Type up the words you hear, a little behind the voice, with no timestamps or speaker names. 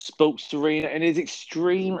Sports Arena and his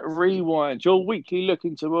Extreme Rewind, your weekly look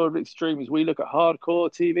into the world of extreme as we look at hardcore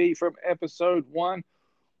TV from episode 1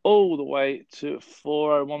 all the way to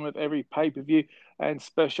 401 with every pay-per-view and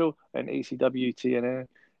special and ECW TNN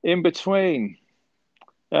in between.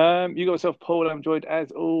 You got yourself Paul. I'm joined as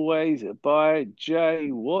always by Jay.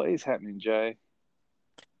 What is happening, Jay?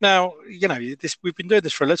 Now, we've been doing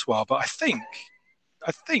this for a little while, but I think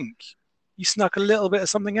you snuck a little bit of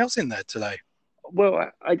something else in there today.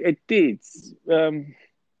 Well, I did. With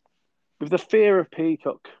the fear of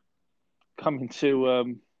Peacock coming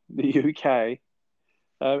to the UK,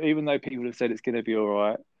 even though people have said it's going to be all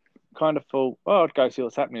right, kind of thought, I'd go see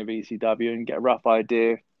what's happening with ECW and get a rough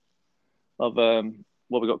idea of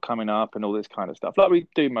what we got coming up and all this kind of stuff, like we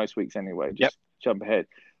do most weeks anyway. Just jump ahead.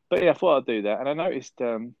 But yeah, I thought I'd do that, and I noticed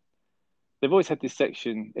they've always had this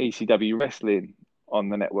section ECW wrestling on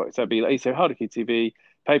the network. So it'd be like ECW Hardcore TV,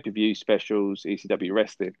 pay-per-view specials, ECW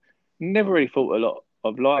wrestling. Never really thought a lot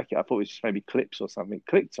of like it. I thought it was just maybe clips or something.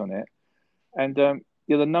 Clicked on it, and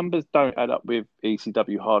the numbers don't add up with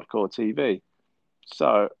ECW Hardcore TV.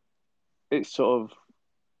 So it sort of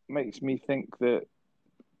makes me think that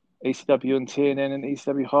ECW and TNN and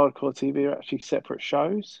ECW Hardcore TV are actually separate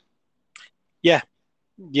shows. Yeah.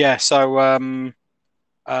 So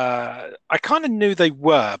I kind of knew they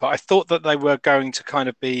were, but I thought that they were going to kind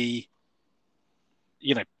of be,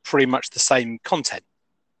 pretty much the same content.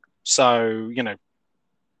 So,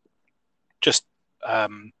 just,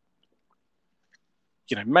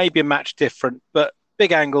 maybe a match different, but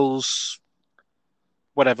big angles,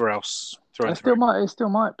 whatever else. It still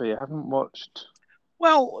might be. I haven't watched.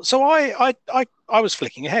 Well, so I was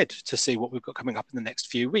flicking ahead to see what we've got coming up in the next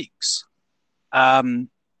few weeks. And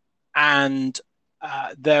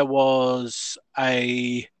there was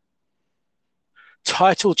a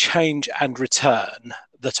title change and return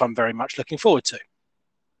that I'm very much looking forward to.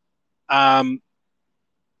 And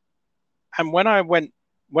when I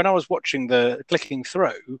was watching clicking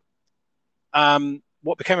through,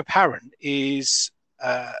 what became apparent is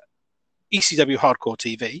ECW Hardcore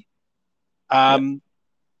TV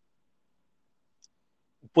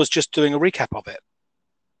was just doing a recap of it.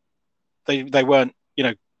 They weren't,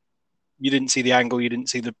 you didn't see the angle, you didn't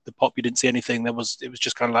see the pop, you didn't see anything. It was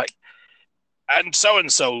just kind of like, and so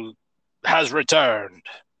has returned.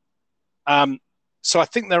 So I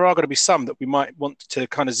think there are going to be some that we might want to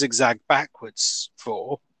kind of zigzag backwards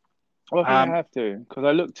for. Well, I think I have to, because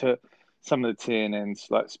I looked at some of the TNNs,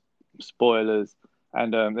 like spoilers,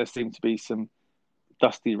 and there seemed to be some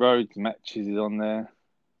Dusty Rhodes matches on there.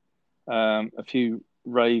 A few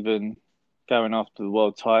Raven going after the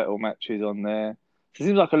world title matches on there. So it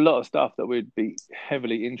seems like a lot of stuff that we'd be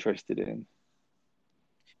heavily interested in.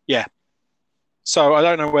 Yeah. So I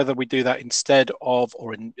don't know whether we do that instead of,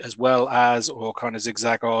 or as well as, or kind of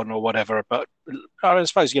zigzag on or whatever. But I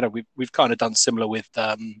suppose, we've kind of done similar with,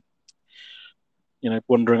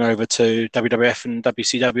 wandering over to WWF and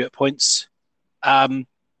WCW at points.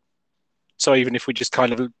 So even if we just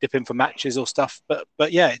kind of dip in for matches or stuff,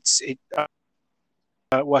 but yeah,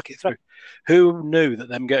 work it through. Who knew that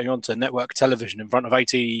them getting onto network television in front of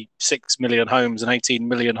 86 million homes and 18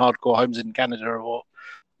 million hardcore homes in Canada or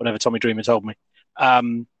whatever Tommy Dreamer told me,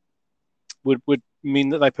 would mean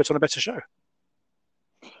that they put on a better show?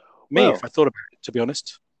 If I thought about it, to be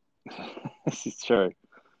honest. This is true.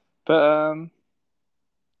 But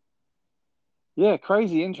yeah,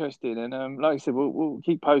 crazy interesting. And like I said, we'll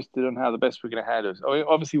keep posted on how the best we're going to handle it. I mean,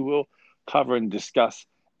 obviously, we'll cover and discuss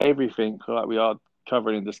everything like we are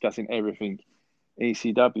covering and discussing everything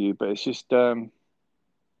ECW. But it's just,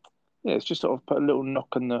 it's just sort of put a little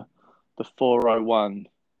knock on the 401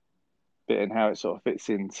 bit and how it sort of fits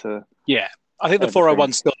into. Yeah, I think the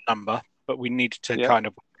 401's still a number, but we need to kind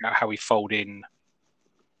of work out how we fold in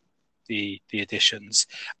the additions.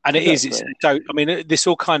 And it is. So I mean, this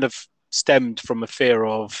all kind of stemmed from a fear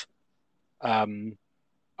of,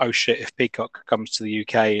 oh shit, if Peacock comes to the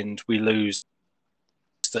UK and we lose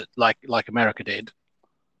that like America did,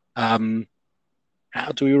 how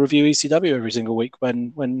do we review ECW every single week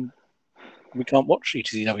when we can't watch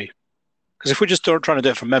ECW? Because if we're just trying to do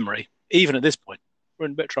it from memory, even at this point, we're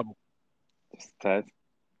in a bit of trouble.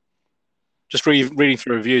 Just reading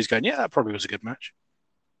through reviews going, yeah, that probably was a good match.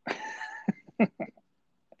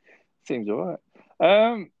 Seems all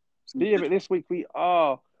right. But this week we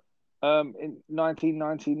are in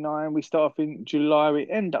 1999. We start off in July. We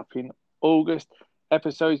end up in August.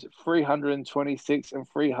 Episodes 326 and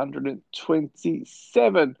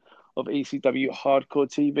 327 of ECW Hardcore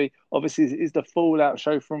TV. Obviously, it is the Fallout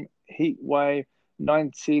show from Heatwave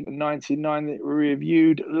 1999 that we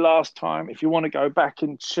reviewed last time. If you want to go back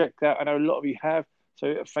and check that, I know a lot of you have.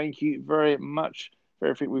 So thank you very much for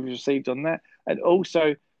everything we've received on that. And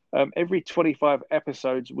also, every 25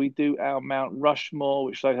 episodes, we do our Mount Rushmore,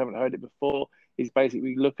 which they haven't heard it before. Is basically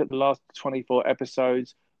we look at the last 24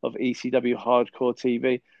 episodes of ECW Hardcore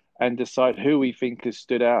TV and decide who we think has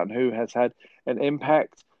stood out and who has had an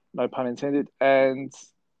impact, no pun intended, and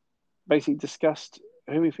basically discussed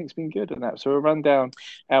who we think's been good and that. So we'll run down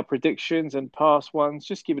our predictions and past ones,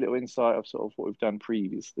 just give a little insight of sort of what we've done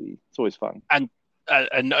previously. It's always fun. And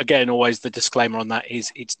again, always the disclaimer on that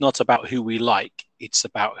is it's not about who we like, it's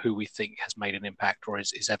about who we think has made an impact or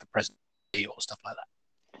is ever present or stuff like that.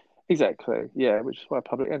 Exactly, yeah, which is why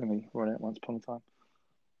Public Enemy were in it once upon a time.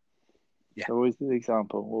 Yeah. So always the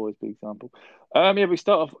example, always the example. Yeah, we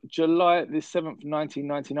start off July the 7th,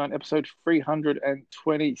 1999, episode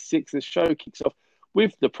 326. The show kicks off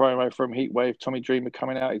with the promo from Heatwave, Tommy Dreamer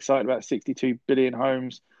coming out excited about 62 billion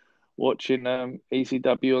homes watching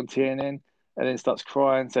ECW on TNN, and then starts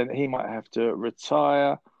crying, saying that he might have to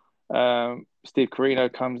retire. Steve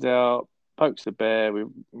Corino comes out, pokes the bear with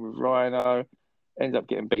Rhino, ends up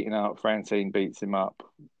getting beaten out. Francine beats him up.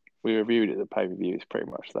 We reviewed it at the pay-per-view. It's pretty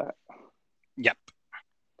much that. Yep.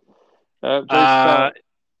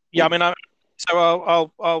 Yeah, I mean,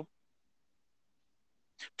 I'll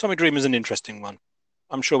Tommy Dreamer's an interesting one.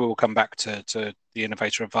 I'm sure we will come back to the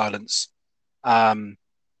Innovator of Violence.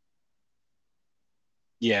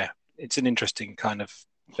 Yeah, it's an interesting kind of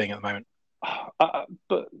thing at the moment.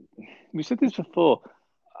 But we said this before.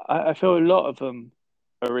 I feel a lot of them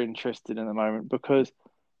are interested in the moment because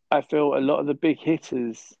I feel a lot of the big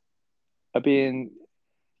hitters are being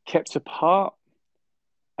kept apart,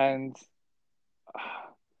 and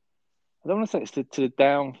I don't want to say it's to the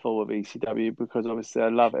downfall of ECW because obviously I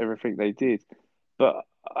love everything they did, but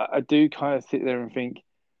I do kind of sit there and think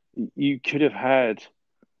you could have had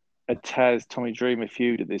a Taz Tommy Dreamer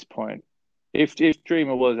feud at this point. If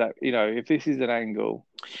Dreamer was at, if this is an angle,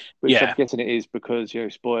 which I'm guessing it is because,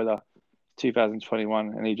 spoiler,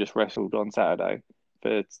 2021 and he just wrestled on Saturday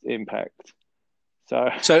for Impact. So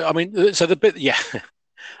I mean, so the bit, yeah.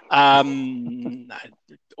 Wasn't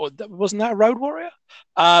that a Road Warrior?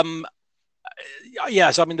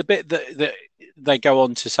 Yes, I mean the bit that they go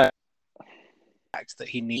on to say that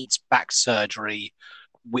he needs back surgery,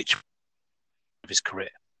 which of his career.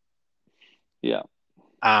 Yeah.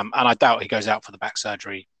 And I doubt he goes out for the back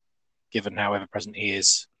surgery, given how ever present he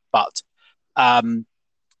is. But so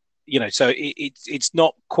it's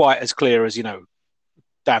not quite as clear as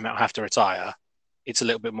damn it, I'll have to retire. It's a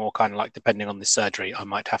little bit more kind of like, depending on this surgery, I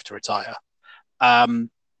might have to retire.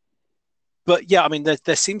 But yeah, I mean,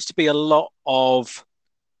 there seems to be a lot of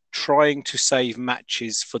trying to save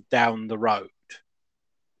matches for down the road.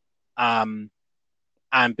 And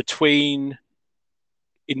between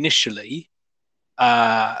initially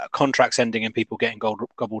contracts ending and people getting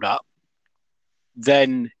gobbled up,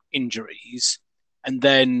 then injuries, and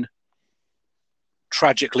then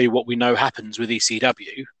tragically what we know happens with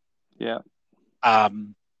ECW. Yeah.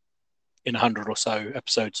 In 100 or so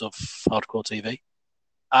episodes of Hardcore TV.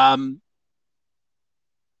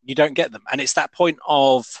 You don't get them. And it's that point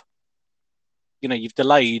of, you've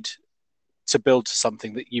delayed to build to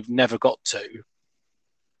something that you've never got to.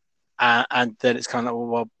 And then it's kind of like,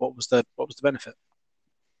 well, what was the benefit?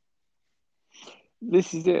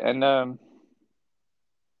 This is it. And I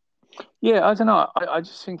don't know. I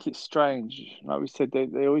just think it's strange. Like we said,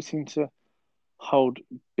 they always seem to hold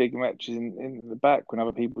big matches in the back when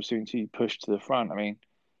other people seem to push to the front. I mean,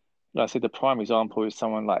 like I said, the prime example is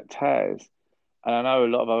someone like Taz. And I know a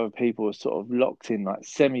lot of other people are sort of locked in like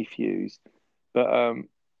semi-fuse, but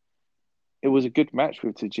it was a good match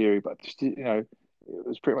with Tajiri, but just, it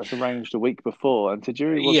was pretty much arranged a week before, and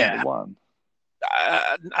Tajiri wasn't the one.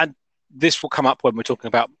 And this will come up when we're talking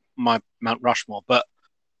about my Mount Rushmore, but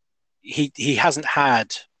he hasn't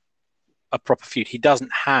had a proper feud. He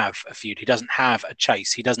doesn't have a feud. He doesn't have a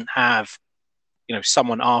chase. He doesn't have,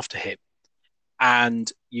 someone after him.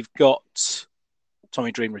 And you've got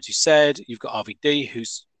Tommy Dreamer, as you said. You've got RVD,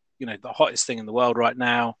 who's the hottest thing in the world right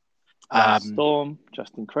now. Storm,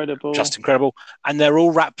 just incredible, and they're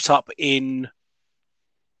all wrapped up in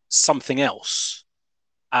something else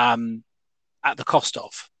at the cost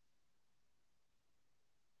of.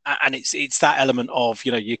 And it's that element of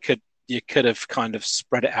you could have kind of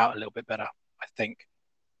spread it out a little bit better, I think.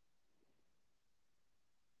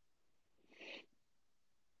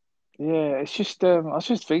 Yeah, it's just I was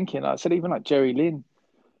just thinking. I said even like Jerry Lynn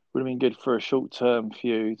would have been good for a short-term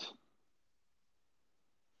feud,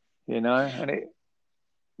 and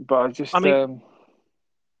But I just.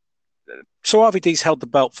 So RVD's held the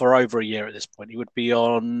belt for over a year at this point. He would be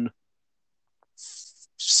on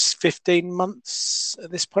 15 months at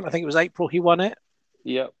this point. I think it was April he won it.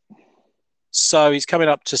 Yep. So he's coming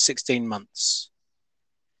up to 16 months.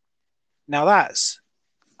 Now that's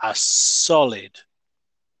a solid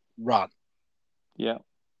run. Yeah.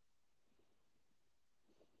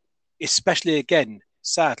 Especially again,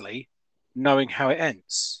 sadly, knowing how it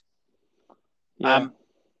ends. Yeah.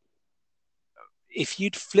 If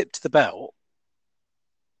you'd flipped the belt,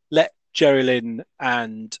 let Jerry Lynn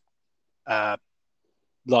and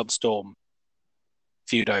Lance Storm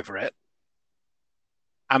feud over it,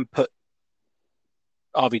 and put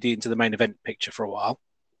RVD into the main event picture for a while,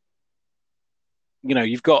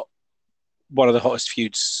 you've got one of the hottest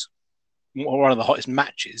feuds, or one of the hottest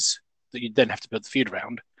matches that you'd then have to build the feud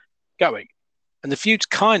around going. And the feud's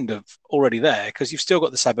kind of already there because you've still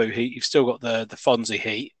got the Sabu heat, you've still got the Fonzie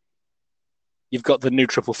heat, you've got the new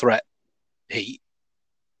triple threat heat,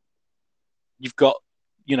 you've got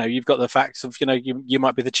the facts of you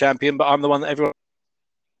might be the champion, but I'm the one that everyone.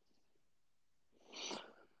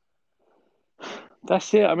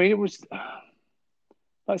 That's it. I mean, it was, like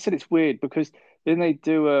I said, it's weird because then they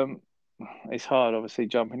do. It's hard, obviously,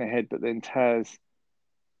 jumping ahead, but then Taz,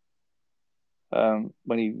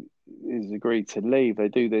 when he is agreed to leave, they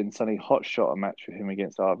do then suddenly hot shot a match with him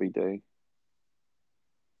against RVD.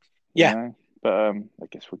 Yeah, but I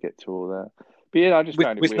guess we'll get to all that. But yeah, I just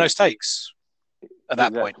found it with weird. No stakes at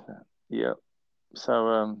that point. Yeah.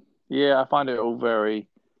 So yeah, I find it all very,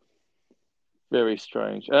 very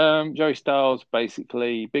strange. Joey Styles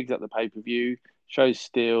basically bigs up the pay-per-view, shows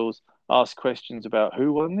steals, asks questions about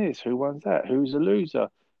who won this, who won that, who's a loser.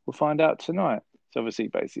 We'll find out tonight. So obviously,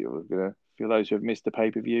 basically, we're gonna, for those who have missed the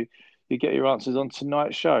pay-per-view, you get your answers on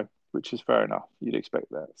tonight's show, which is fair enough. You'd expect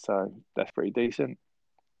that. So that's pretty decent.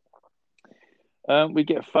 We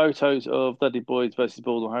get photos of Dudley Boyz versus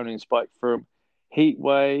Balls Mahoney and Spike from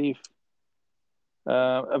Heatwave.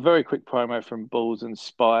 A very quick promo from Balls and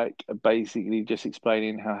Spike, basically just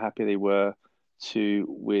explaining how happy they were to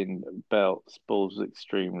win belts. Balls was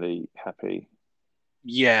extremely happy.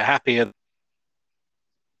 Yeah, happier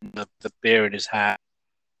than the beer in his hand.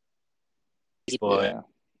 Boy, Yeah.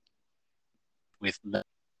 With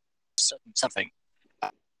something.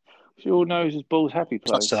 She all knows as Balls happy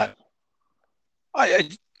place. To that.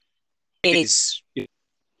 It is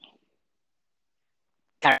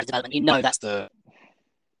character development. That's the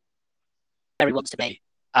where he wants to be.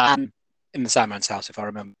 In the Sandman's house, if I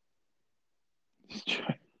remember.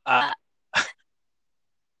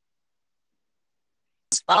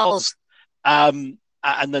 Spells. And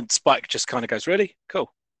then Spike just kind of goes, really?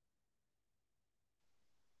 Cool.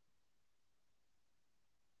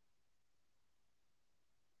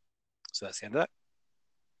 So that's the end of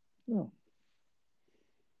that.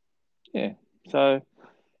 Yeah. So,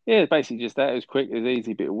 yeah, basically just that. It was quick, it was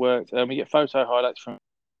easy, but it worked. We get photo highlights from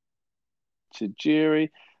Tajiri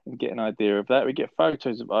and get an idea of that. We get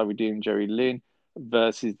photos of RVD and Jerry Lynn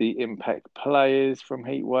versus the Impact players from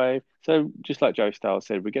Heatwave. So just like Joe Styles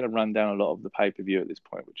said, we're going to run down a lot of the pay-per-view at this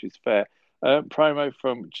point, which is fair. Promo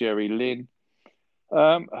from Jerry Lynn.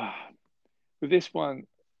 With this one,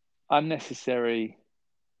 unnecessary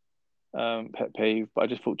pet peeve, but I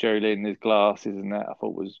just thought Jerry Lynn, his glasses and that, I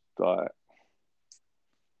thought was like,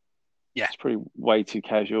 yeah, it's pretty way too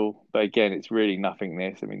casual. But again, it's really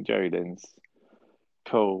nothingness. I mean, Jerry Lynn's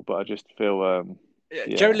cool, but I just feel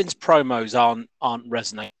Jerry Lynn's promos aren't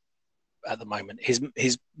resonating at the moment.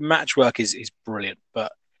 His match work is brilliant,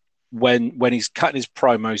 but when he's cutting his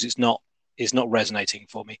promos, it's not resonating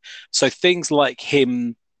for me. So things like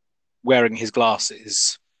him wearing his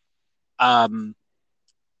glasses are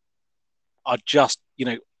just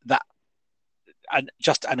that, and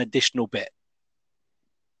just an additional bit.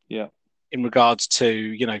 Yeah. In regards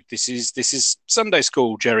to this is Sunday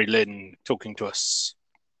School Jerry Lynn talking to us,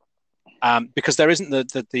 because there isn't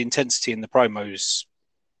the intensity in the promos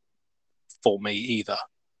for me either.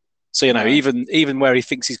 So even where he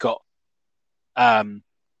thinks he's got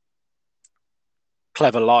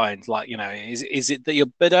clever lines, like is it that you're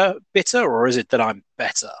bitter, or is it that I'm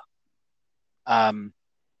better?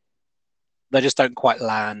 They just don't quite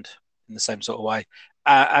land in the same sort of way,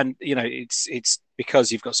 and it's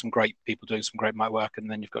because you've got some great people doing some great mic work,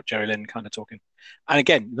 and then you've got Jerry Lynn kind of talking. And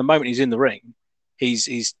again, the moment he's in the ring,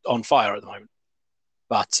 he's on fire at the moment.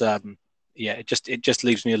 But yeah, it just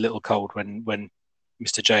leaves me a little cold when Mr.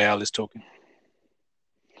 JL is talking.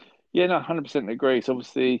 Yeah, no, 100% agree. So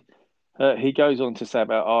obviously, he goes on to say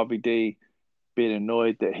about RVD being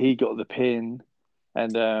annoyed that he got the pin,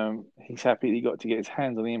 and he's happy that he got to get his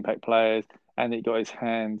hands on the Impact players, and that he got his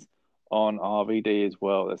hands on RVD as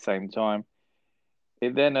well at the same time.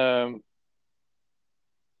 It then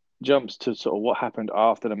jumps to sort of what happened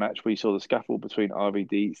after the match. We saw the scuffle between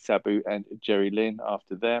RVD, Sabu, and Jerry Lynn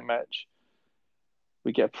after their match.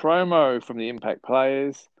 We get a promo from the Impact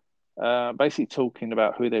players, basically talking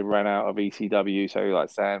about who they ran out of ECW. So like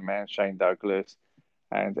Sandman, Shane Douglas,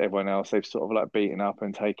 and everyone else. They've sort of like beaten up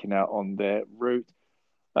and taken out on their route.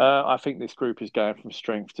 I think this group is going from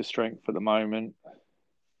strength to strength at the moment.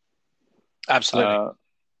 Absolutely.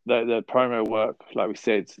 The promo work, like we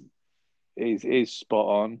said, is spot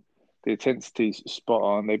on. The intensity's spot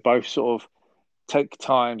on. They both sort of take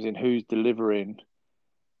times in who's delivering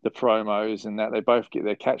the promos, and that they both get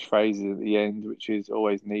their catchphrases at the end, which is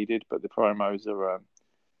always needed. But the promos are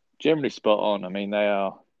generally spot on. I mean, they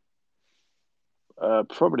are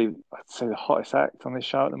probably, I'd say, the hottest act on this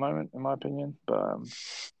show at the moment, in my opinion. But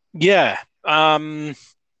yeah,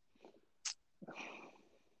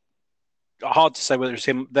 hard to say whether it's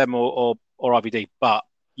them, or RVD, but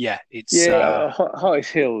yeah, it's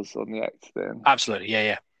hottest heels on the act then. Absolutely,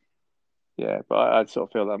 yeah. But I'd sort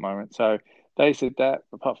of feel that moment. So they said that.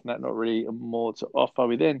 Apart from that, not really more to offer.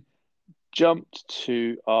 We then jumped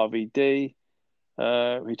to RVD.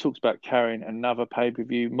 He talks about carrying another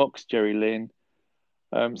pay-per-view, mocks Jerry Lynn,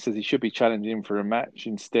 says he should be challenging him for a match.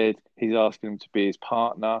 Instead, he's asking him to be his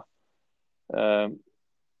partner.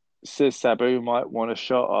 Says Sabu might want a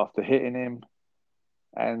shot after hitting him.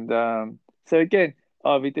 And so again,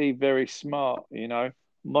 RVD very smart,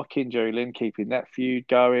 mocking Jerry Lynn, keeping that feud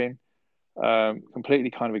going, completely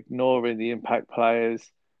kind of ignoring the Impact players,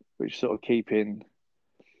 which sort of keeping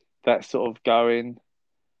that sort of going.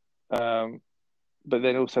 But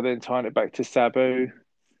then also then tying it back to Sabu,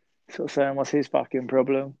 sort of saying what's his fucking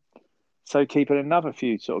problem. So keeping another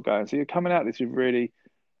feud sort of going. So you're coming out this with really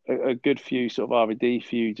a good few sort of RVD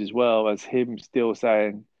feuds, as well as him still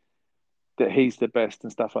saying that he's the best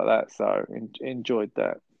and stuff like that. So enjoyed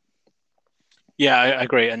that. Yeah, I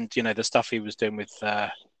agree. And the stuff he was doing with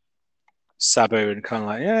Sabu, and kind of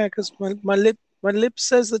like, because my lip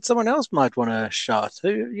says that someone else might want a shot.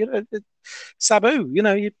 Sabu,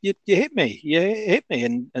 you hit me,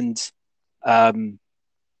 and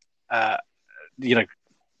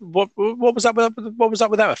what was up with that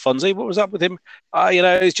with Fonzie? What was up with him?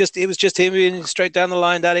 It was just him being straight down the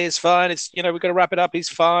line. Daddy, it's fine. It's we're gonna wrap it up. He's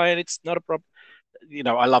fine. It's not a problem.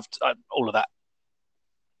 I loved all of that.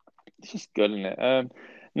 It's just good, isn't it?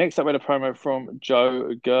 Next up, we had a promo from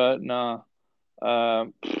Joe Gertner.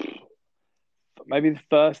 Maybe the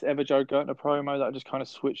first ever Joe Gertner promo that I just kind of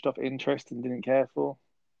switched off interest and didn't care for.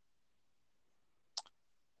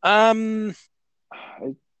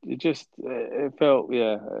 It felt,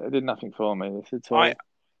 it did nothing for me at all.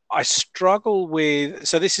 I struggle with,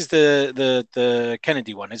 so this is the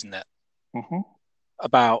Kennedy one, isn't it? Mm-hmm.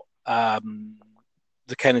 About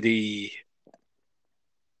the Kennedy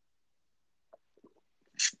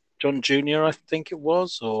John Jr., I think it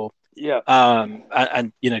was, or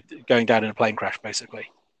and going down in a plane crash basically.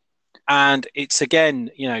 And it's again,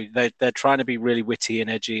 they're trying to be really witty and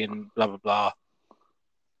edgy and blah blah blah,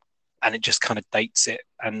 and it just kind of dates it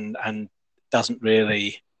and doesn't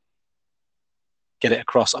really get it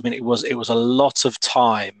across. I mean, it was a lot of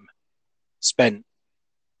time spent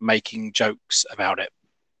making jokes about it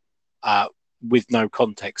with no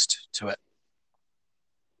context to it.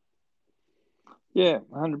 Yeah,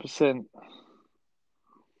 100%.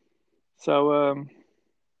 So, I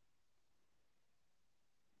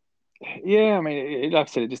mean, like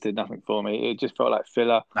I said, it just did nothing for me. It just felt like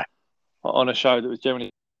filler on a show that was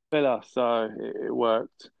generally filler, so it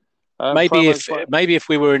worked. Maybe if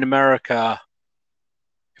we were in America,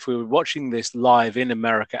 if we were watching this live in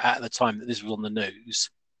America at the time that this was on the news,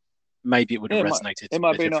 maybe it would have resonated. It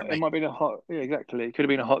might be a hot. Yeah, exactly. It could have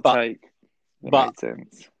been a hot take. It made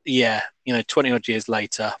sense. Yeah, 20 odd years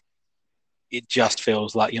later, it just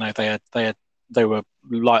feels like they were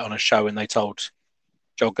light on a show and they told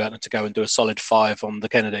Joel Gertner to go and do a solid 5 on the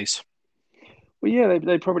Kennedys. Well, yeah,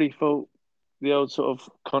 they probably thought the old sort of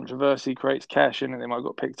controversy creates cash, and they might have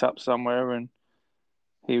got picked up somewhere, and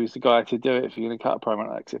he was the guy to do it if you're going to cut a promo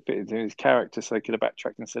like that, it fit into his character, so they could have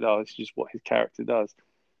backtracked and said, this is just what his character does.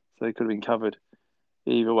 So they could have been covered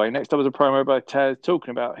either way. Next up was a promo by Taz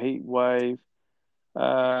talking about Heat Wave.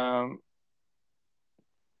 And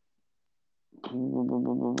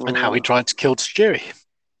how he tried to kill Tajiri.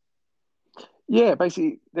 Yeah,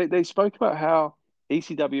 basically, they spoke about how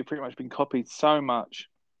ECW pretty much been copied so much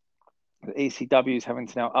that ECW is having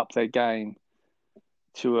to now up their game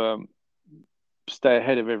to stay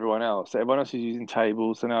ahead of everyone else. So everyone else is using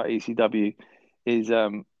tables, so now ECW is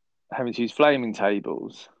having to use flaming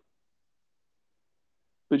tables,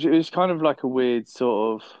 which is kind of like a weird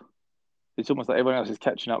sort of. It's almost like everyone else is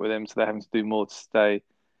catching up with them, so they're having to do more to stay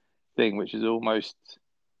thing, which is almost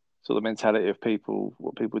sort of the mentality of people.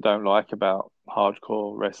 What people don't like about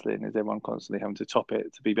hardcore wrestling is everyone constantly having to top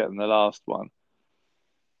it to be better than the last one.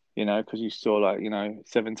 Because you saw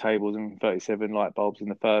 7 tables and 37 light bulbs in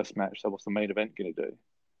the first match. So what's the main event going to do?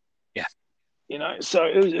 Yeah. So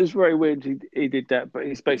it was very weird he did that, but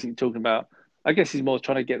he's basically talking about, I guess he's more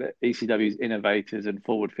trying to get the ECW's innovators and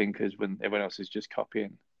forward thinkers when everyone else is just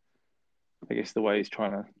copying. I guess the way he's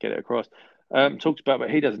trying to get it across. Talks about,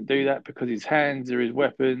 but he doesn't do that because his hands are his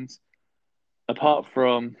weapons, apart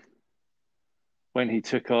from when he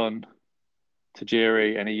took on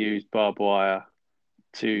Tajiri and he used barbed wire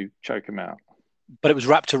to choke him out. But it was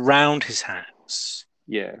wrapped around his hands.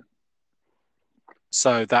 Yeah.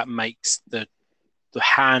 So that makes the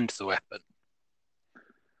hand the weapon.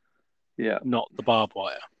 Yeah. Not the barbed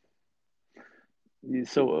wire. You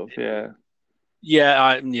sort of, yeah.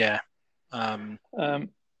 Yeah.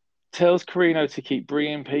 Tells Carino to keep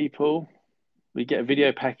bringing people. We get a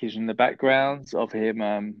video package in the background of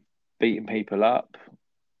him beating people up.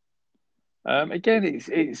 Again,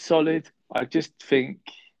 it's solid. I just think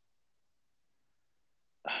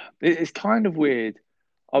it's kind of weird.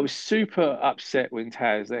 I was super upset when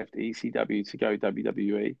Taz left ECW to go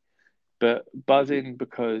WWE, but buzzing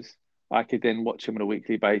because I could then watch him on a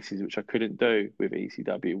weekly basis, which I couldn't do with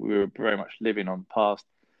ECW. We were very much living on past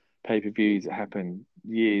pay-per-views that happened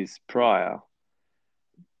years prior.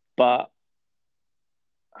 But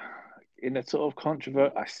in a sort of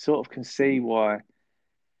controversy, I sort of can see why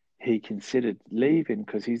he considered leaving,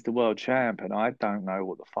 because he's the world champ and I don't know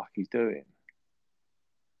what the fuck he's doing.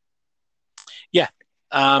 Yeah.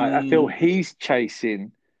 I feel he's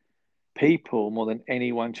chasing people more than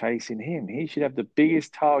anyone chasing him. He should have the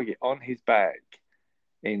biggest target on his back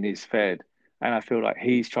in this Fed. And I feel like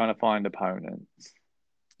he's trying to find opponents.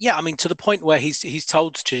 Yeah, I mean, to the point where he's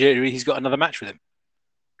told Tajiri he's got another match with him.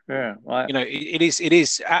 Yeah, right. It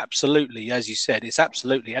is absolutely, as you said, it's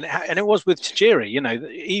absolutely, and it was with Tajiri.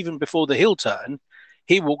 Even before the heel turn,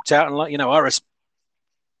 he walked out and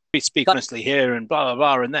I speak honestly here and blah blah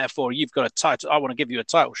blah, and therefore you've got a title. I want to give you a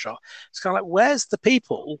title shot. It's kind of like, where's the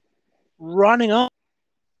people running up?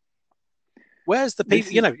 Where's the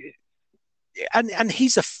people? And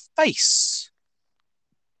he's a face.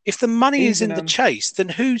 If the money is in the chase, then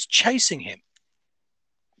who's chasing him?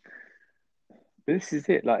 This is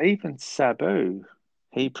it. Like, even Sabu,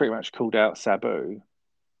 he pretty much called out Sabu.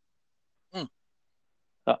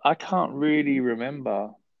 I can't really remember.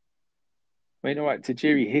 I mean, all right,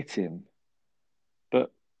 Tajiri hit him,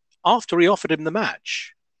 but after he offered him the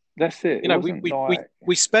match, that's it.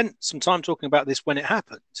 We spent some time talking about this when it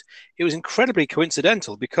happened. It was incredibly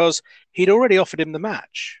coincidental because he'd already offered him the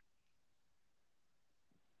match.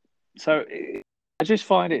 So I just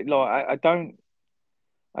find it like I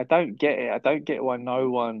don't get it. I don't get why no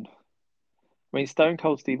one. I mean, Stone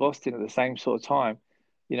Cold Steve Austin at the same sort of time,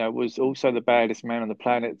 was also the baddest man on the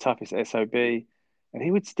planet, toughest SOB, and he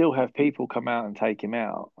would still have people come out and take him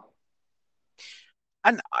out.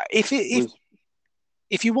 And if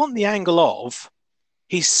you want the angle of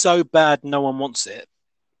he's so bad no one wants it,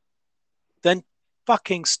 then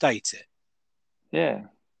fucking state it. Yeah.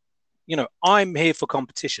 I'm here for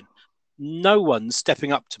competition. No one's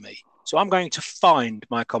stepping up to me, so I'm going to find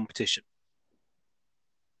my competition.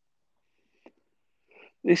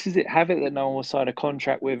 This is it. Have it that no one will sign a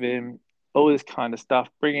contract with him. All this kind of stuff.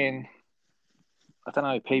 Bring in, I don't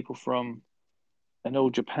know, people from an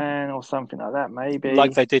All Japan or something like that, maybe.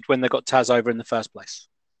 Like they did when they got Taz over in the first place.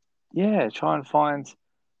 Yeah, try and find,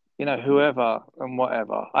 whoever and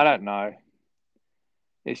whatever. I don't know.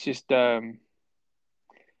 It's just, like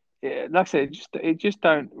I said, it just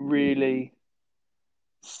don't really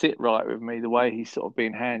sit right with me the way he's sort of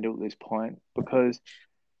being handled at this point, because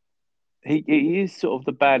he is sort of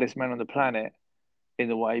the baddest man on the planet in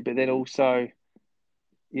the way, but then also,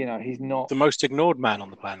 he's not the most ignored man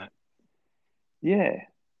on the planet. Yeah.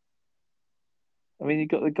 I mean, you've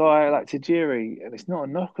got the guy like Tajiri, and it's not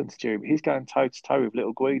a knock on Tajiri, but he's going toe to toe with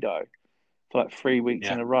Little Guido for like 3 weeks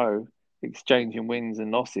in a row, exchanging wins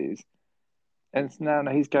and losses. And now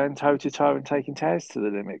he's going toe to toe and taking Taz to the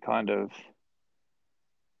limit, kind of.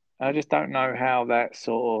 I just don't know how that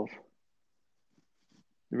sort of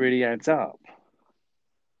really adds up.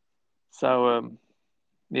 So,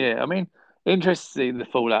 I mean, interested to see the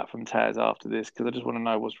fallout from Taz after this, because I just want to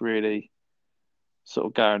know what's really sort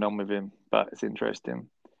of going on with him. But it's interesting.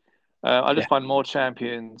 I just find more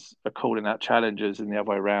champions are calling out challengers than the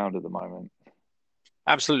other way around at the moment.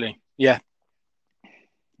 Absolutely, yeah.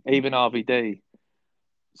 Even RVD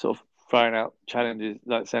sort of throwing out challenges,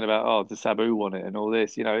 like saying about, does Sabu want it and all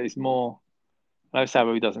this. It's more. I know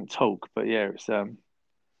Sabu doesn't talk, but yeah, it's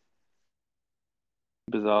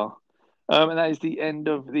bizarre. And that is the end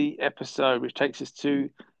of the episode, which takes us to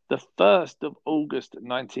the 1st of August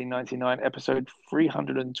 1999, episode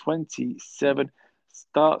 327.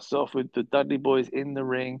 Starts off with the Dudley Boys in the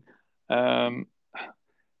ring.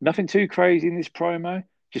 Nothing too crazy in this promo,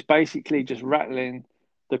 just basically just rattling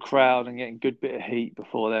the crowd and getting a good bit of heat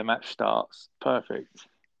before their match starts. Perfect.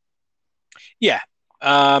 Yeah.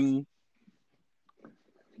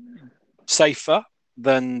 Safer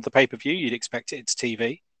than the pay-per-view. You'd expect it. It's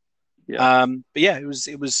TV. Yeah. But yeah, it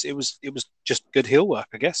was just good heel work,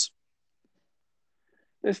 I guess.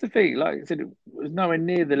 That's the thing. Like I said, it was nowhere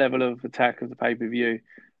near the level of attack of the pay-per-view.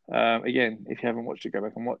 Again, if you haven't watched it, go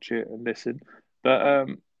back and watch it and listen. But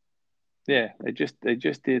yeah, they just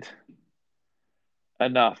did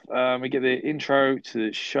enough. We get the intro to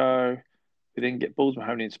the show. We then get Balls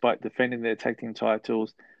Mahoney and Spike defending their tag team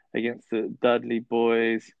titles against the Dudley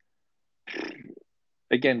Boys.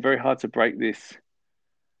 Again, very hard to break this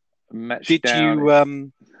match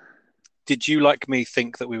down. Did you, like me,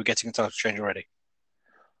 think that we were getting a title change already?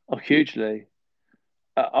 Oh, hugely.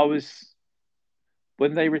 I was,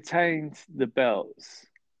 when they retained the belts,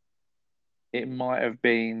 it might have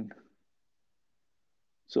been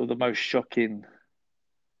sort of the most shocking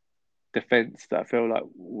defense that I feel like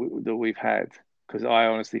that we've had, because I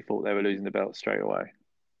honestly thought they were losing the belt straight away.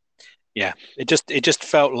 Yeah, it just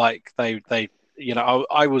felt like they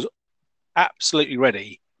I was absolutely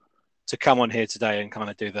ready to come on here today and kind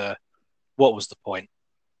of do the what was the point?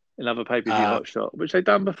 Another pay-per-view hot shot, which they've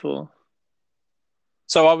done before.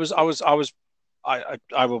 So I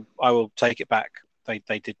will take it back.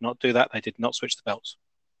 They did not do that. They did not switch the belts.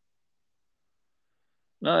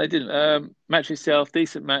 No, they didn't. Match itself,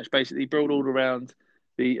 decent match, basically brawled all around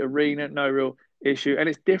the arena, no real issue, and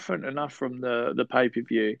it's different enough from the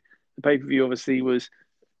pay-per-view. The pay-per-view obviously was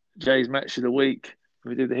Jay's match of the week.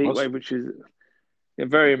 We did the Heatwave, which is a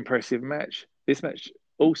very impressive match. This match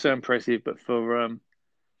also impressive, but for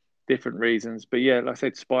different reasons. But yeah, like I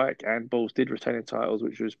said, Spike and Balls did retain the titles,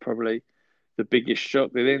 which was probably the biggest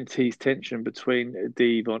shock. They then teased tension between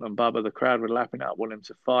Devon and Bubba. The crowd were lapping up, wanting them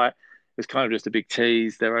to fight. It was kind of just a big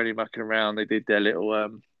tease. They're only mucking around. They did their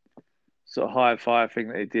little sort of high five thing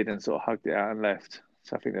that they did and sort of hugged it out and left.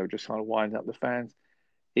 So I think they were just kind of winding up the fans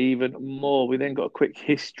even more. We then got a quick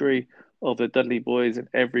history of the Dudley Boys and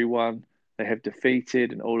everyone they have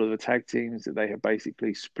defeated and all of the tag teams that they have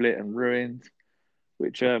basically split and ruined,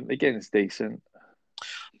 which again is decent.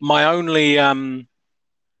 My only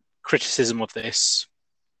criticism of this,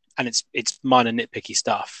 and it's minor nitpicky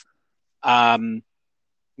stuff.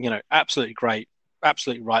 Absolutely great,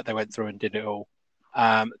 absolutely right. They went through and did it all.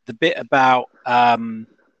 The bit about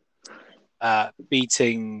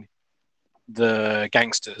beating the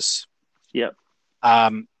gangsters. Yep.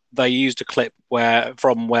 They used a clip where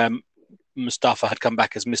Mustafa had come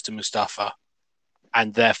back as Mr. Mustafa,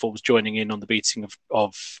 and therefore was joining in on the beating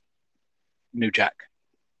of New Jack.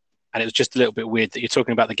 And it was just a little bit weird that you're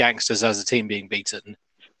talking about the gangsters as a team being beaten,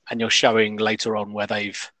 and you're showing later on where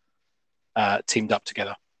they've teamed up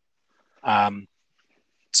together.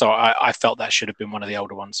 So I felt that should have been one of the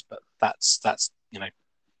older ones, but that's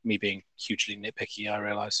me being hugely nitpicky, I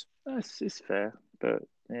realise. It's fair, but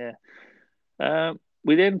yeah.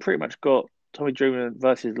 We then pretty much got Tommy Dreamer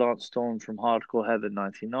versus Lance Storm from Hardcore Heaven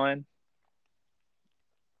 99.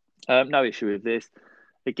 No issue with this.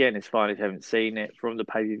 Again, it's fine if you haven't seen it. From the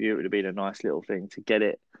pay-per-view, it would have been a nice little thing to get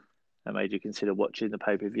it. That made you consider watching the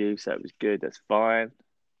pay-per-view, so it was good. That's fine.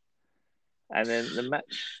 And then the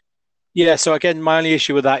match. Yeah, so again, my only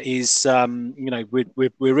issue with that is,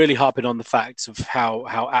 we're really harping on the fact of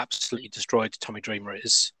how absolutely destroyed Tommy Dreamer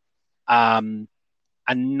is.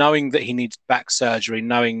 And knowing that he needs back surgery,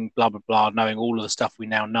 knowing blah, blah, blah, knowing all of the stuff we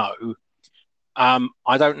now know,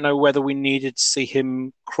 I don't know whether we needed to see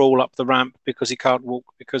him crawl up the ramp because he can't walk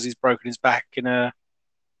because he's broken his back in a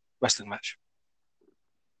wrestling match.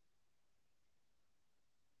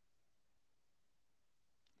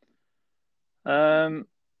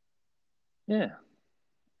 Yeah.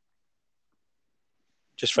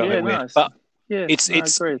 Just felt a bit weird. But yeah,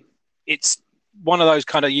 it's one of those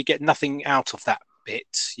kind of, you get nothing out of that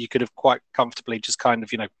bit. You could have quite comfortably just kind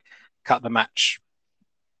of, cut the match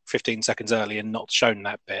 15 seconds early and not shown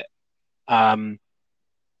that bit.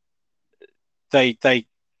 They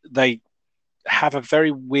have a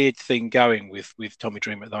very weird thing going with Tommy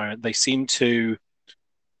Dreamer at the moment. They seem to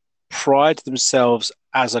pride themselves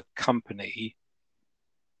as a company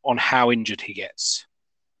on how injured he gets.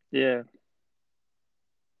 Yeah.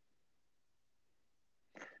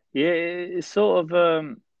 Yeah, it's sort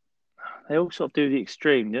of they all sort of do the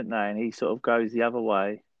extreme, don't they? And he sort of goes the other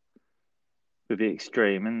way with the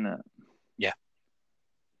extreme, isn't it? Yeah.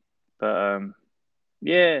 But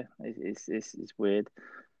yeah, it's weird.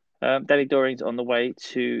 Danny Doring's on the way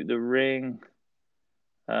to the ring.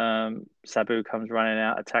 Sabu comes running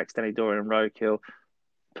out, attacks Danny Doring and Roadkill,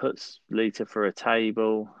 puts Lita through a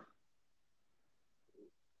table.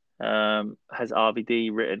 Has RVD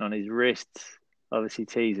written on his wrist, obviously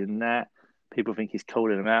teasing that. People think he's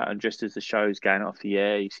calling him out, and just as the show's going off the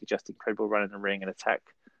air, you see Justin Credible run in the ring and attack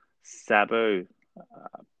Sabu.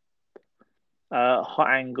 Hot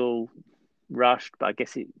angle rushed, but I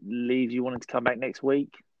guess it leaves you wanting to come back next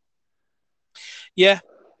week. Yeah.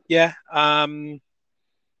 I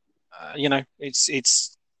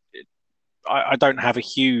don't have a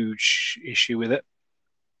huge issue with it.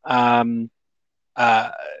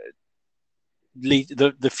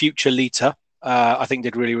 The future Lita, I think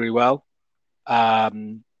did really, really well.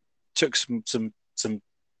 Took some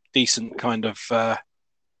decent kind of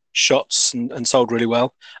shots and sold really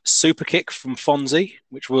well. Super kick from Fonzie,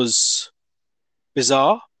 which was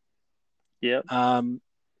bizarre. Yeah. And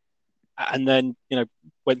then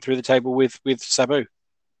went through the table with Sabu.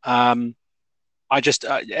 I just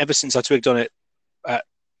ever since I twigged on it at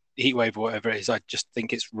Heatwave or whatever it is, I just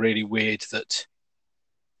think it's really weird that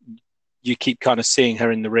you keep kind of seeing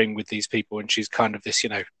her in the ring with these people, and she's kind of this,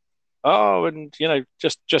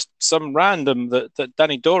 just some random that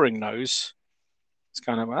Danny Doring knows. It's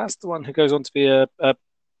kind of, that's the one who goes on to be a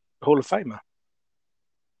Hall of Famer.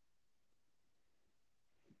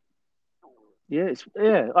 Yeah,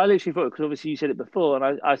 I literally thought, because obviously you said it before,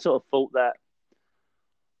 and I sort of thought that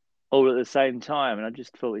all at the same time, and I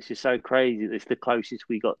just thought it's just so crazy that it's the closest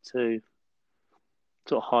we got to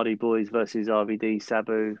sort of Hardy Boys versus RVD,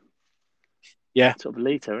 Sabu. Yeah. Sort of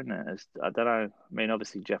Lita, isn't it? I don't know. I mean,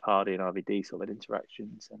 obviously Jeff Hardy and RVD sort of had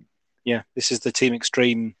interactions. And yeah, this is the Team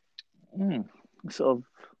Extreme. Sort of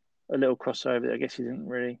a little crossover that I guess you didn't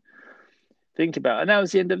really think about. And that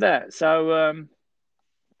was the end of that. So,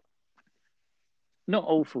 not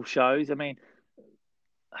awful shows. I mean,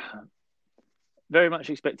 very much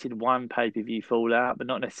expected one pay-per-view fallout, but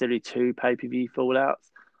not necessarily two pay-per-view fallouts.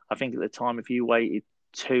 I think at the time, if you waited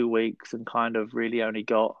 2 weeks and kind of really only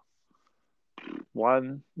got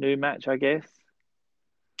one new match, I guess.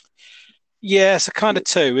 Yeah, it's a kind of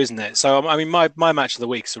two, isn't it? So, I mean, my match of the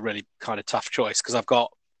week's a really kind of tough choice because I've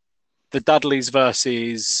got the Dudleys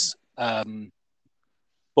versus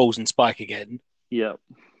Balls and Spike again. Yeah.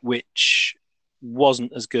 Which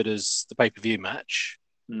wasn't as good as the pay-per-view match.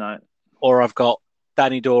 No. Or I've got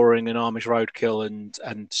Danny Doring and Amish Roadkill and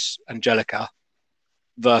Angelica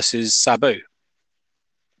versus Sabu.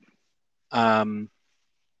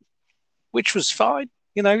 Which was fine.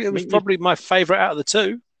 It was probably my favourite out of the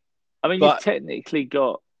two. I mean, you've technically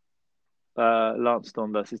got Lance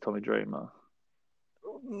Storm versus Tommy Dreamer.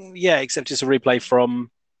 Yeah, except it's a replay from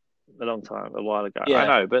a while ago. Yeah. I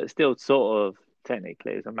know, but still, sort of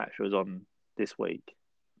technically, it's a match that was on this week.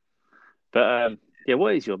 But yeah,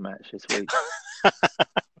 what is your match this week?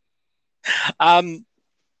 I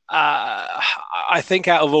think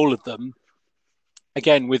out of all of them,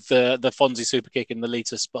 again with the Fonzie super kick and the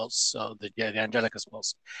Lita spots, or the Angelica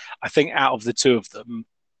spots, I think out of the two of them,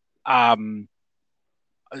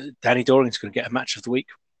 Danny Doring's going to get a match of the week.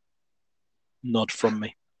 Nod from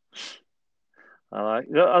me. I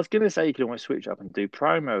was going to say you could almost switch up and do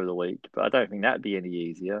promo of the week, but I don't think that'd be any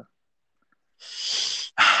easier.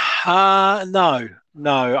 No.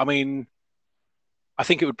 I mean, I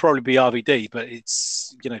think it would probably be RVD, but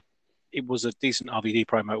it's it was a decent RVD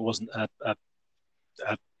promo. It wasn't a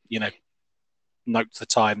note the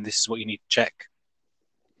time. This is what you need to check.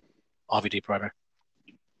 RVD promo.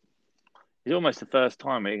 It's almost the first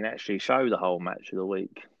time we can actually show the whole match of the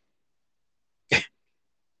week.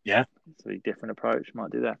 Yeah, it's a very different approach. Might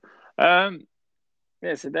do that.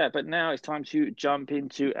 Yeah, so that. But now it's time to jump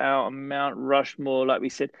into our Mount Rushmore. Like we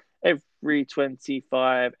said, every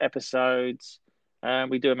 25 episodes,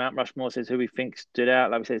 we do a Mount Rushmore. Says who we think stood out.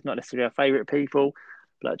 Like we said, it's not necessarily our favourite people,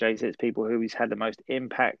 but like Jay said, it's people who he's had the most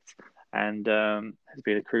impact and has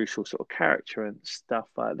been a crucial sort of character and stuff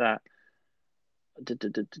like that.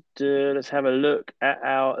 Let's have a look at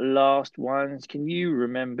our last ones. Can you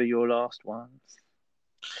remember your last ones?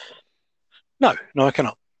 No, I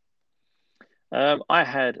cannot. I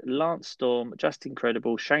had Lance Storm, Justin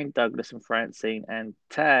Credible, Shane Douglas and Francine, and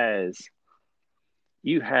Taz.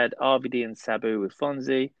 You had RVD and Sabu with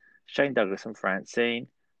Fonzie, Shane Douglas and Francine,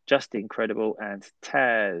 Justin Credible and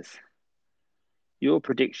Taz. Your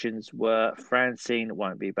predictions were Francine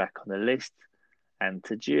won't be back on the list and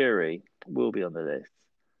Tajiri will be on the list.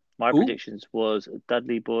 My predictions was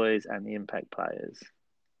Dudley Boys and the Impact Players.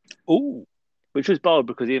 Ooh. Which was bold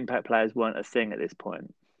because the Impact Players weren't a thing at this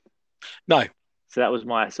point. No. So that was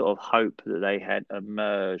my sort of hope that they had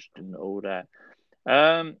emerged and all that.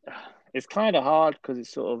 It's kind of hard because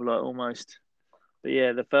it's sort of like almost, but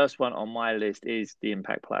yeah, the first one on my list is the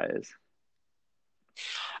Impact players,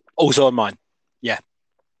 Also on mine. Yeah.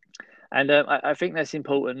 and I think that's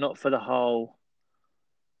important not for the whole,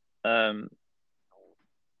 um,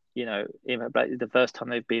 Impact Players, the first time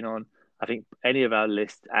they've been on, I think any of our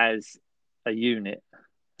lists as a unit.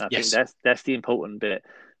 I think Yes. that's the important bit.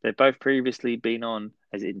 They've both previously been on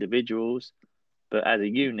as individuals, but as a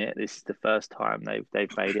unit, this is the first time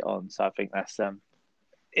they've made it on. So I think that's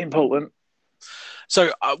important.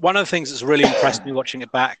 So one of the things that's really impressed me watching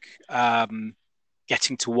it back,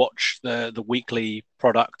 getting to watch the weekly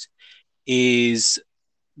product, is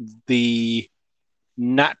the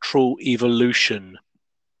natural evolution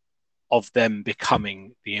of them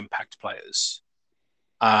becoming the Impact players.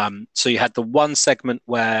 So you had the one segment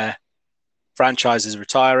where franchise is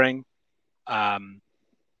retiring, wants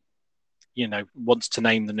to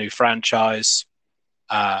name the new franchise.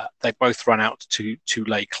 They both run out to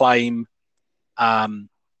lay claim.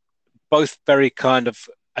 Both very kind of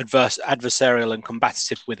adversarial and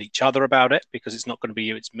combative with each other about it, because it's not going to be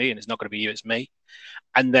you, it's me, and it's not going to be you, it's me.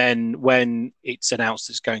 And then when it's announced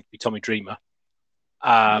it's going to be Tommy Dreamer,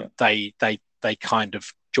 they kind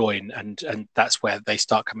of join, and that's where they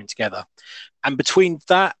start coming together. And between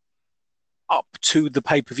that up to the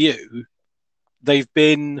pay-per-view, they've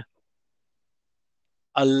been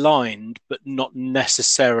aligned but not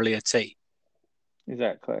necessarily a team.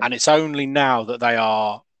 Exactly. And it's only now that they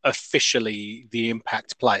are officially the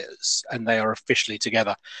Impact players and they are officially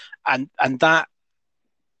together. And that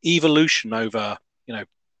evolution over,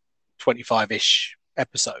 25-ish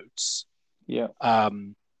episodes. Yeah.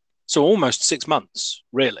 So almost 6 months,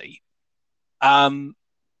 really, has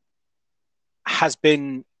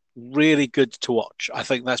been really good to watch. I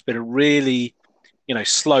think that's been a really,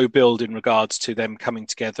 slow build in regards to them coming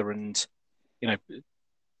together and,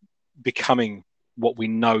 becoming what we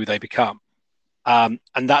know they become. And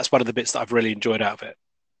that's one of the bits that I've really enjoyed out of it.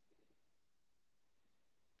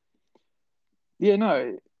 Yeah,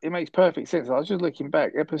 no, it makes perfect sense. I was just looking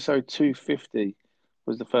back. Episode 250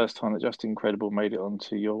 was the first time that Just Incredible made it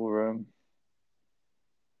onto your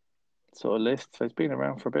sort of list. So it's been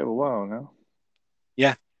around for a bit of a while now.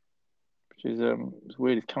 Yeah. Which is it's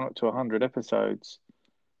weird. It's coming up to 100 episodes.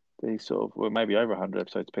 These sort of, well, maybe over 100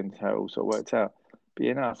 episodes, depending how it all sort of worked out. But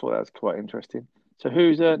yeah, no, I thought that was quite interesting. So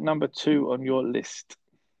who's number 2 on your list?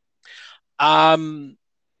 So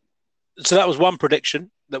that was one prediction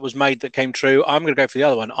that was made that came true. I'm going to go for the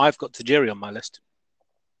other one. I've got Tajiri on my list,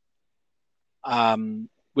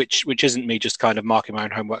 which isn't me just kind of marking my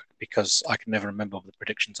own homework because I can never remember the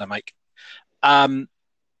predictions I make. I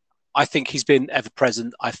think he's been ever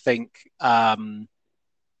present. I think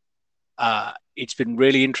it's been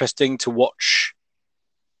really interesting to watch,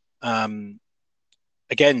 again,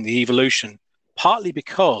 the evolution, partly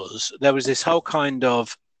because there was this whole kind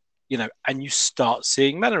of, and you start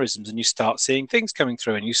seeing mannerisms and you start seeing things coming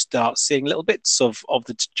through and you start seeing little bits of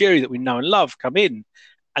the Tajiri that we know and love come in.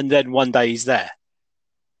 And then one day he's there.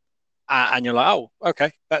 And you're like, oh,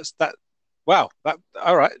 okay, that's that. Wow, that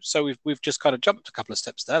all right. So we've just kind of jumped a couple of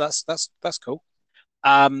steps there. That's cool.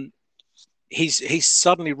 He's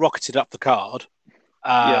suddenly rocketed up the card,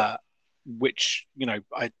 which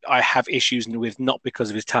I have issues with, not because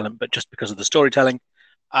of his talent, but just because of the storytelling.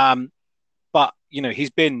 But he's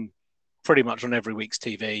been pretty much on every week's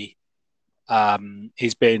TV.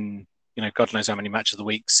 He's been, God knows how many match of the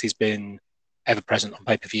weeks. He's been ever present on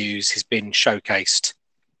pay-per-views. He's been showcased.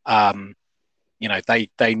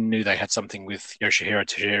 They knew they had something with Yoshihiro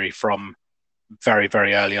Tajiri from very,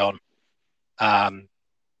 very early on,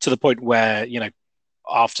 to the point where,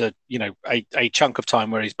 after, a chunk of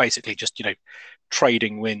time where he's basically just,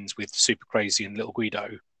 trading wins with Super Crazy and Little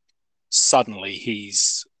Guido, suddenly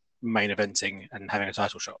he's main eventing and having a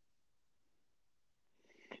title shot.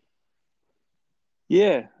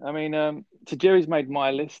 Yeah, I mean, Tajiri's made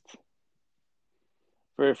my list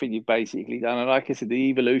for everything you've basically done. And like I said, the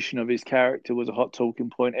evolution of his character was a hot talking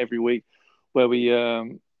point every week, where we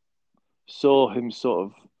saw him sort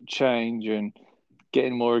of change and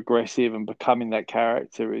getting more aggressive and becoming that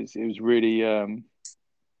character. It was really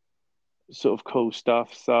sort of cool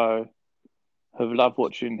stuff. So I've loved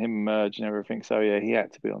watching him emerge and everything. So yeah, he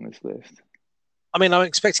had to be on this list. I mean, I'm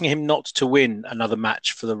expecting him not to win another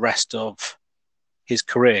match for the rest of his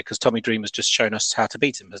career, because Tommy Dreamer's just shown us how to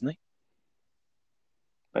beat him, hasn't he?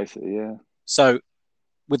 Basically, yeah. So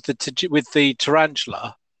with the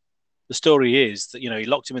tarantula, the story is that, he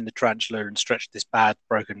locked him in the tarantula and stretched this bad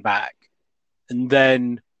broken back. And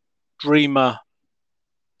then Dreamer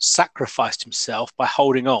sacrificed himself by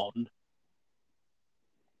holding on,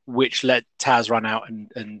 which let Taz run out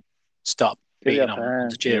and start Get the beating upper on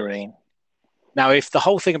hand. Tajiri. Yeah. Now, if the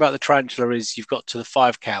whole thing about the tarantula is you've got to the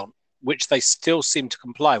 5 count, which they still seem to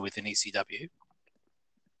comply with in ECW,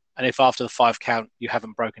 and if after the 5 count you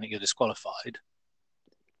haven't broken it, you're disqualified,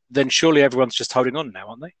 then surely everyone's just holding on now,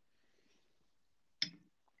 aren't they?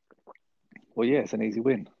 Well, yeah, it's an easy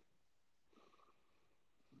win.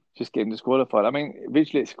 Just getting disqualified. I mean,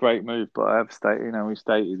 visually it's a great move, but I have stated, we've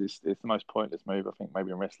stated it's the most pointless move I think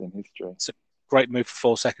maybe in wrestling history. It's a great move for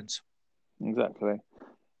 4 seconds. Exactly.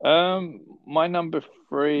 My number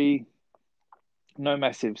 3, no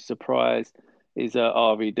massive surprise, is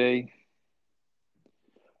RVD.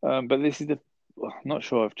 But this is I'm not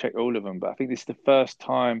sure I've checked all of them, but I think this is the first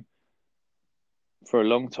time for a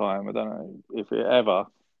long time, I don't know if it ever,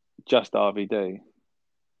 just RVD.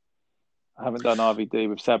 I haven't done RVD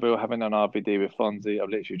with Sabu. I haven't done RVD with Fonzie. I've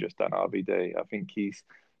literally just done RVD. I think he's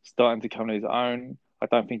starting to come on his own. I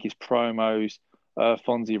don't think his promos,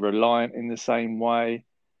 Fonzie reliant in the same way.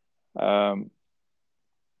 Obviously,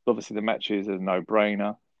 the matches are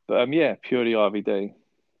no-brainer. But yeah, purely RVD.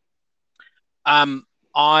 I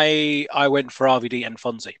went for RVD and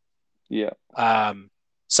Fonzie. Yeah.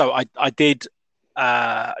 So I did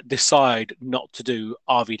decide not to do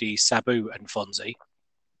RVD, Sabu, and Fonzie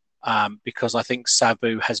because I think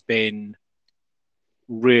Sabu has been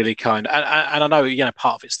really kind of, and I know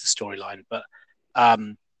part of it's the storyline, but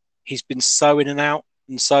he's been so in and out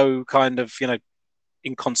and so kind of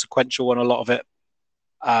inconsequential on a lot of it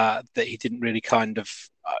that he didn't really kind of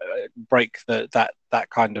break that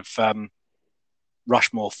kind of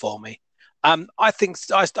Rushmore for me. I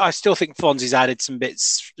still think Fonzie's added some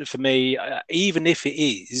bits for me, even if it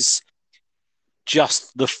is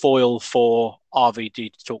just the foil for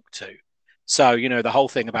RVD to talk to. So the whole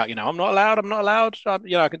thing about I'm not allowed.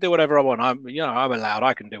 I can do whatever I want. I'm allowed.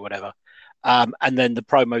 I can do whatever. And then the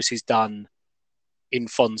promos he's done in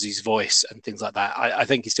Fonzie's voice and things like that. I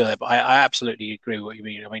think he's still there, but I absolutely agree with what you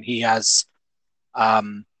mean. I mean, he has.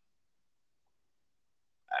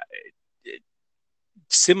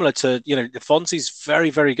 Similar to Fonzie's very,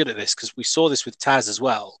 very good at this because we saw this with Taz as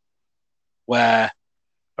well, where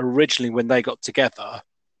originally when they got together,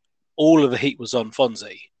 all of the heat was on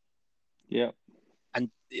Fonzie. Yeah.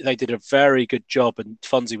 And they did a very good job, and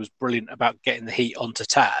Fonzie was brilliant about getting the heat onto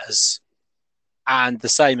Taz. And the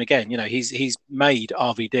same again, he's made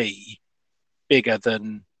RVD bigger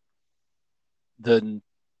than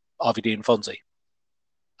RVD and Fonzie.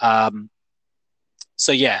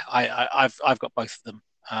 So yeah, I've got both of them,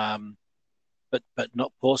 but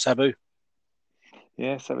not poor Sabu.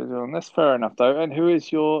 Yeah, Sabu's on. That's fair enough though. And who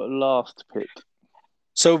is your last pick?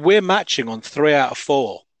 So we're matching on 3 out of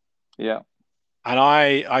 4. Yeah. And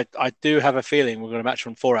I do have a feeling we're going to match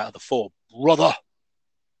on 4 out of the 4, brother.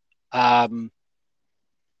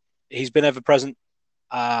 He's been ever present.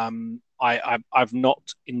 I've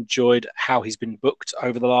not enjoyed how he's been booked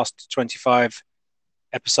over the last 25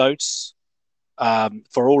 episodes.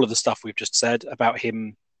 For all of the stuff we've just said about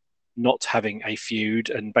him not having a feud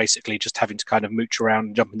and basically just having to kind of mooch around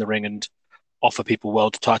and jump in the ring and offer people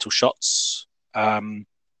world title shots,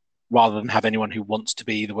 rather than have anyone who wants to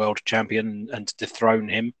be the world champion and to dethrone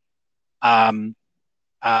him. I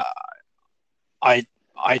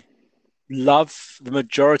love the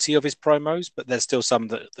majority of his promos, but there's still some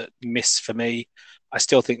that miss for me. I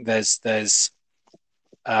still think there's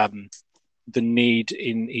the need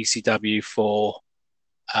in ECW for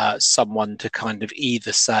someone to kind of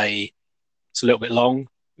either say it's a little bit long,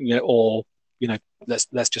 or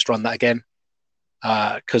let's just run that again,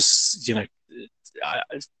 because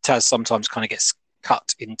Taz sometimes kind of gets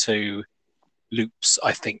cut into loops.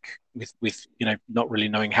 I think with not really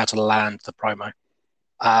knowing how to land the promo.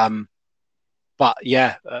 But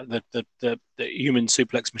yeah, the human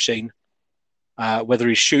suplex machine, whether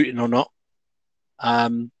he's shooting or not,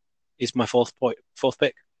 is my fourth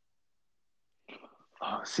pick.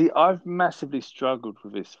 See, I've massively struggled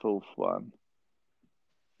with this fourth one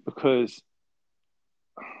because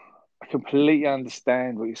I completely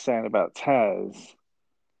understand what you're saying about Taz,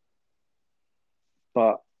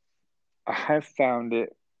 but I have found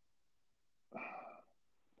it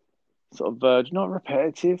sort of not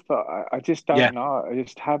repetitive, but I just don't know. I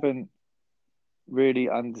just haven't really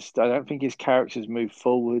understood. I don't think his characters move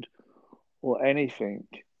forward or anything,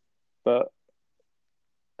 but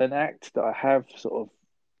an act that I have sort of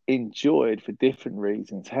enjoyed for different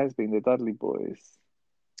reasons has been the Dudley Boys.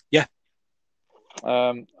 Yeah.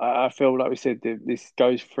 I feel like we said this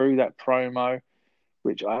goes through that promo,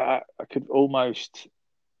 which I could almost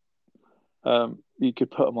you could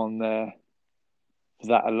put them on there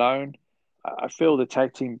that alone. I feel the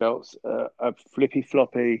tag team belts are flippy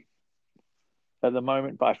floppy at the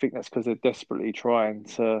moment, but I think that's because they're desperately trying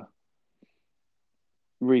to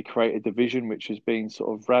recreate a division which has been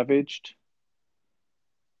sort of ravaged.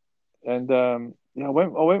 And I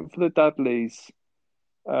went for the Dudleys,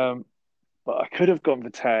 um, but I could have gone for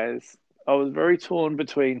Taz. I was very torn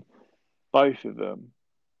between both of them.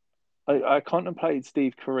 I contemplated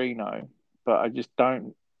Steve Corino, but I just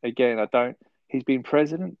don't. Again, I don't. He's been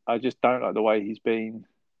president. I just don't like the way he's been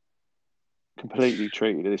completely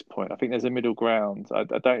treated at this point. I think there's a middle ground. I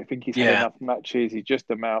don't think he's had Yeah. enough matches. He's just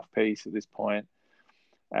a mouthpiece at this point,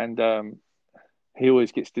 and he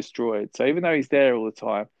always gets destroyed. So even though he's there all the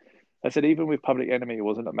time, I said even with Public Enemy, he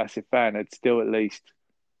wasn't a massive fan. I'd still at least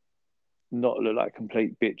not look like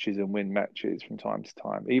complete bitches and win matches from time to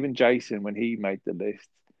time. Even Jason, when he made the list,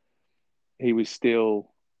 he was still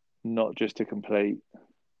not just a complete.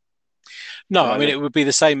 No, You I know, mean, it would be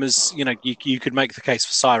the same as, you could make the case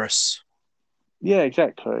for Cyrus, yeah,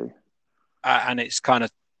 exactly. and it's kind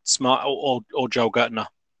of smart, or Joel Gertner,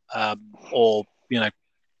 or,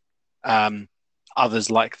 um, others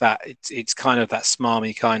like that. It's kind of that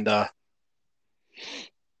smarmy kind of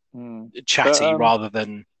But chatty rather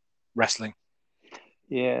than wrestling.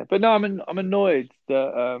 yeah, but no, I'm annoyed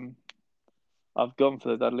that I've gone for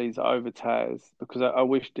the Dudleys over Taz because I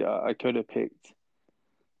wished I could have picked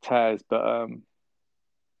Taz, but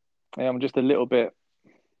yeah, I'm just a little bit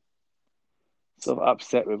sort of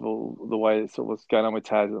upset with all the way it's sort of what's going on with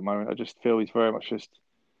Taz at the moment. I just feel he's very much just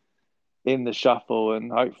in the shuffle,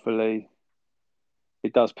 and hopefully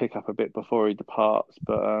it does pick up a bit before he departs.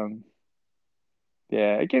 But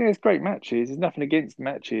yeah, again, it's great matches. There's nothing against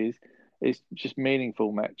matches. It's just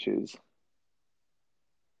meaningful matches.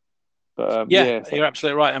 But Yeah, yeah, so you're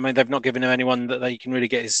absolutely right. I mean, they've not given him anyone that they can really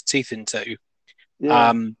get his teeth into. yeah,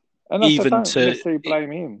 Um, and also even don't to necessarily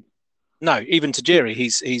blame him. No, even to Jerry,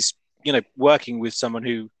 he's working with someone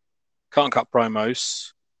who can't cut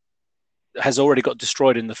promos, has already got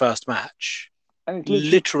destroyed in the first match, And it's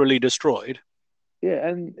literally, literally destroyed. yeah,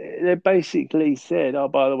 and they basically said, "Oh,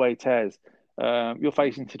 by the way, Taz, you're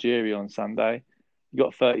facing Tajiri on Sunday. You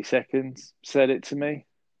got 30 seconds. Said it to me."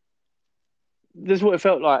 This is what it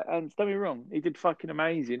felt like. And don't be wrong, he did fucking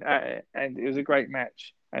amazing at it, and it was a great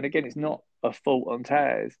match. And again, it's not a fault on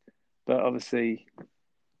Taz, but obviously,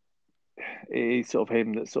 it is sort of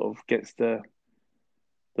him that sort of gets the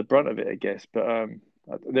brunt of it, I guess. But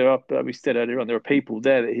there are, like we said earlier on, there are people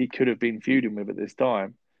there that he could have been feuding with at this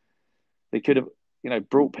time. They could have,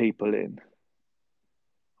 brought people in.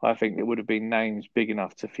 I think there would have been names big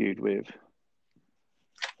enough to feud with.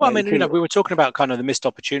 Well, I They mean, could have, we were talking about kind of the missed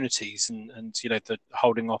opportunities and the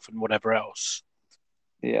holding off and whatever else.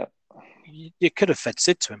 yeah. You could have fed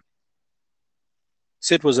Sid to him.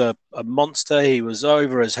 Sid was a monster. He was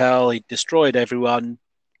over as hell. He destroyed everyone.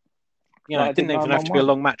 Like I It did didn't even have to be a 911.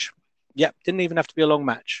 long match. Yep, didn't even have to be a long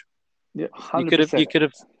match. Yeah, You hundred could have you percent. could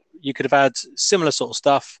have you could have had similar sort of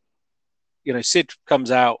stuff. Sid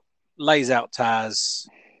comes out, lays out Taz,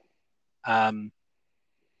 um,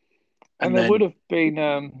 And and there would then have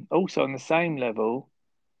been also on the same level.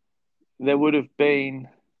 There would have been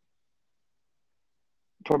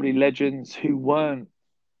probably legends who weren't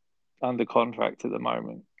under contract at the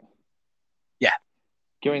moment. yeah.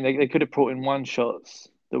 I mean, they could have brought in one shots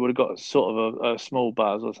that would have got sort of a small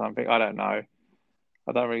buzz or something. I don't know.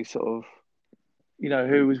 I don't really sort of,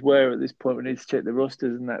 who was where at this point. We need to check the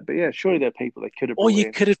rosters and that. But yeah, surely there are people they could have Or brought you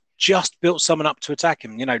in. could have just built someone up to attack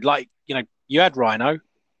him. You had Rhino.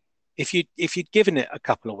 If you'd given it a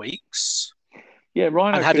couple of weeks Yeah, and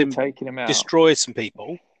Rhino had could have him taken him out. destroy some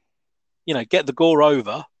people, get the gore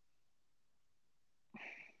over,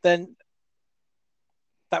 then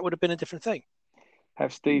that would have been a different thing.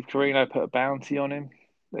 Have Steve Corino put a bounty on him.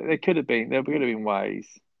 There could have been. There could have been ways.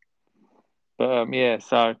 But yeah,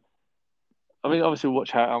 so I mean, obviously, we'll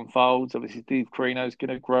watch how it unfolds. Obviously, Steve Corino is going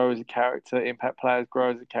to grow as a character. Impact players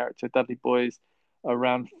grow as a character. Dudley Boys are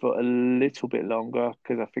around for a little bit longer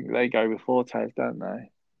because I think they go before Taz, don't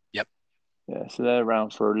they? Yep. Yeah, so they're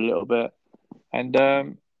around for a little bit. And yeah,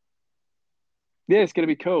 it's going to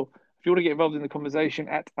be cool. If you want to get involved in the conversation,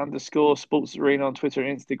 @ Sports Arena on Twitter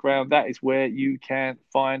and Instagram, that is where you can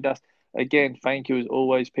find us. Again, thank you as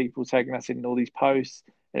always, people tagging us in all these posts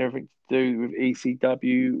and everything to do with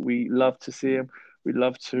ECW. We love to see them. We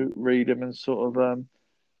love to read them and sort of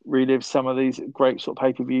relive some of these great sort of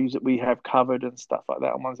pay-per-views that we have covered and stuff like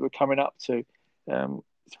that, and ones that we're coming up to.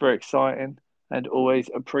 It's very exciting and always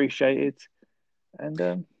appreciated.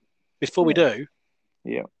 And Before we yeah, do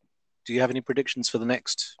yeah. you have any predictions for the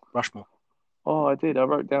next Rushmore? Oh, I did. I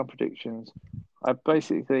wrote down predictions.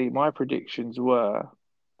 my predictions were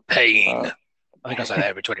Pain. uh, I think I say that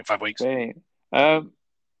every 25 weeks. Pain.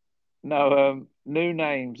 No, new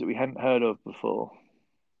names that we hadn't heard of before.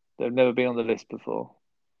 They've never been on the list before.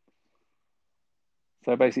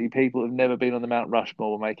 So basically, people who've never been on the Mount Rushmore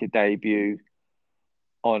will make a debut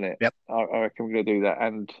on it. Yep. I reckon we're going to do that.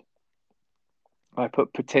 And I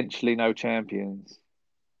put potentially no champions,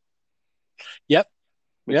 Yep.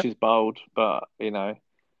 which is bold, but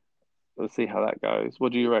we'll see how that goes.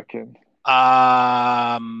 What do you reckon?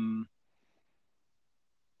 I'm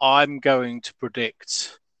going to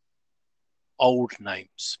predict old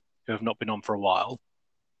names who have not been on for a while.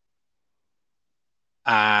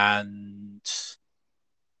 And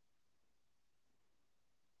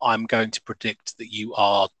I'm going to predict that you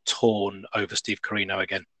are torn over Steve Corino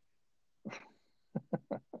again.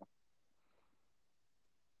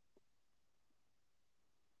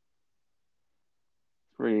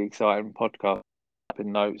 It's really exciting podcast.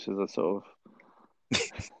 In notes as a sort of.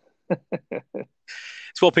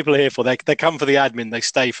 It's what people are here for. They come for the admin. They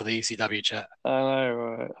stay for the ECW chat. I know,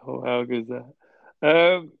 right? Oh, how good is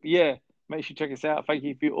that? Yeah, make sure you check us out. Thank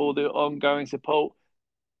you for all the ongoing support.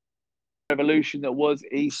 Revolution that was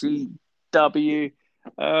ECW.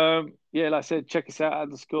 Yeah, like I said, check us out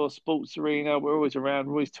 _ Sports Arena. We're always around,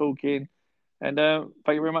 we're always talking. And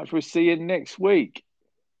thank you very much. We'll see you next week.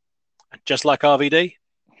 And just like RVD,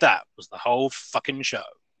 that was the whole fucking show.